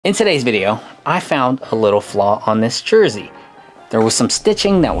In today's video, I found a little flaw on this jersey. There was some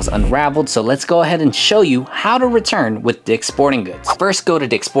stitching that was unraveled, so let's go ahead and show you how to return with Dick's Sporting Goods. First, go to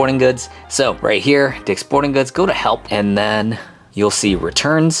Dick's Sporting Goods. So right here, Dick's Sporting Goods, go to help, and then you'll see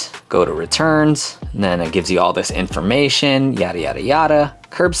returns. Go to returns, and then it gives you all this information, yada, yada, yada.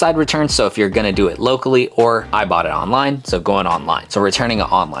 Curbside returns, so if you're gonna do it locally, or I bought it online, so going online. So returning an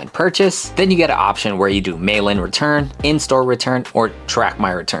online purchase. Then you get an option where you do mail-in return, in-store return, or track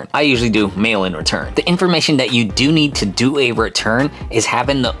my return. I usually do mail-in return. The information that you do need to do a return is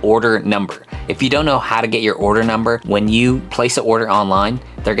having the order number. If you don't know how to get your order number, when you place an order online,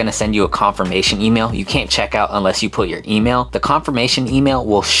 they're gonna send you a confirmation email. You can't check out unless you put your email. The confirmation email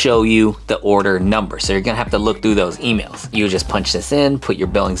will show you the order number. So you're gonna have to look through those emails. You just punch this in, put your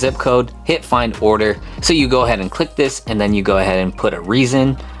billing zip code, hit find order. So you go ahead and click this, and then you go ahead and put a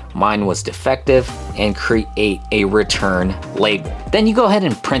reason. Mine was defective, and create a return label. Then you go ahead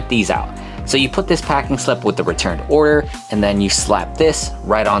and print these out. So you put this packing slip with the returned order, and then you slap this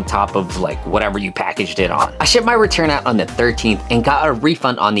right on top of like whatever you packaged it on. I shipped my return out on the 13th and got a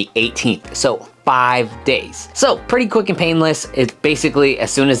refund on the 18th. So 5 days. So pretty quick and painless. It's basically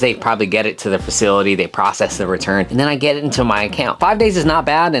as soon as they probably get it to the facility, they process the return, and then I get it into my account. 5 days is not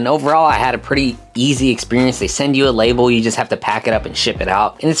bad, and overall I had a pretty easy experience. They send you a label, you just have to pack it up and ship it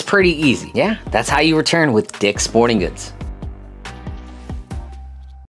out, and it's pretty easy. Yeah, that's how you return with Dick's Sporting Goods.